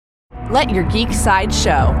Let your geek side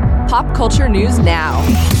show. Pop culture news now.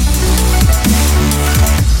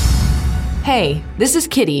 Hey, this is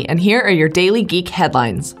Kitty, and here are your daily geek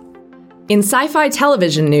headlines. In sci-fi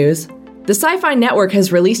television news, the Sci-Fi Network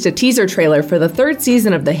has released a teaser trailer for the third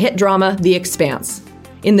season of the hit drama The Expanse.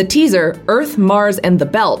 In the teaser, Earth, Mars, and the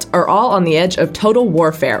Belt are all on the edge of total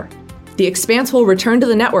warfare. The Expanse will return to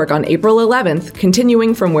the network on April 11th,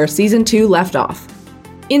 continuing from where Season 2 left off.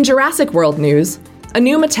 In Jurassic World news, a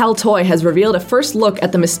new Mattel toy has revealed a first look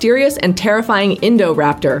at the mysterious and terrifying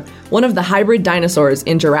Indoraptor, one of the hybrid dinosaurs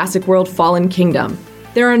in Jurassic World Fallen Kingdom.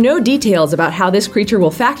 There are no details about how this creature will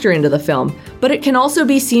factor into the film, but it can also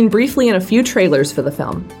be seen briefly in a few trailers for the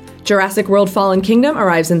film. Jurassic World Fallen Kingdom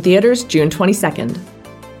arrives in theaters June 22nd.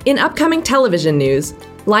 In upcoming television news,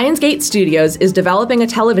 Lionsgate Studios is developing a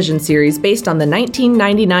television series based on the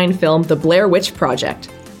 1999 film The Blair Witch Project.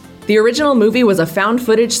 The original movie was a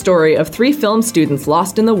found-footage story of 3 film students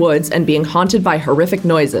lost in the woods and being haunted by horrific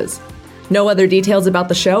noises. No other details about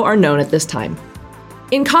the show are known at this time.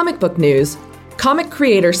 In comic book news, comic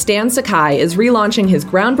creator Stan Sakai is relaunching his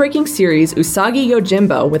groundbreaking series Usagi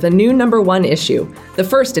Yojimbo with a new #1 issue, the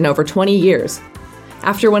first in over 20 years.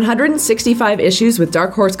 After 165 issues with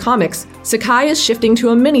Dark Horse Comics, Sakai is shifting to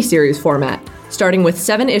a miniseries format, starting with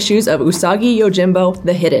 7 issues of Usagi Yojimbo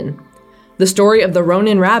The Hidden. The story of the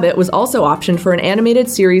Ronin Rabbit was also optioned for an animated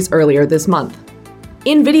series earlier this month.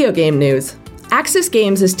 In video game news, Axis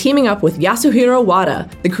Games is teaming up with Yasuhiro Wada,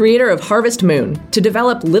 the creator of Harvest Moon, to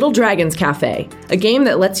develop Little Dragons Cafe, a game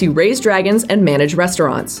that lets you raise dragons and manage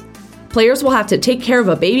restaurants. Players will have to take care of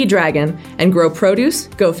a baby dragon and grow produce,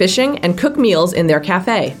 go fishing, and cook meals in their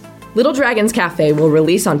cafe. Little Dragons Cafe will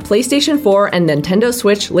release on PlayStation 4 and Nintendo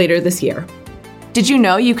Switch later this year. Did you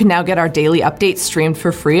know you can now get our daily updates streamed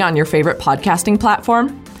for free on your favorite podcasting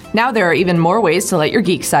platform? Now there are even more ways to let your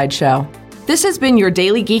geek side show. This has been your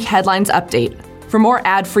Daily Geek Headlines Update. For more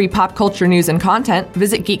ad-free pop culture news and content,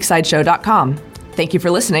 visit geeksideshow.com. Thank you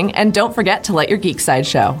for listening, and don't forget to let your geek side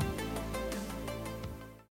show.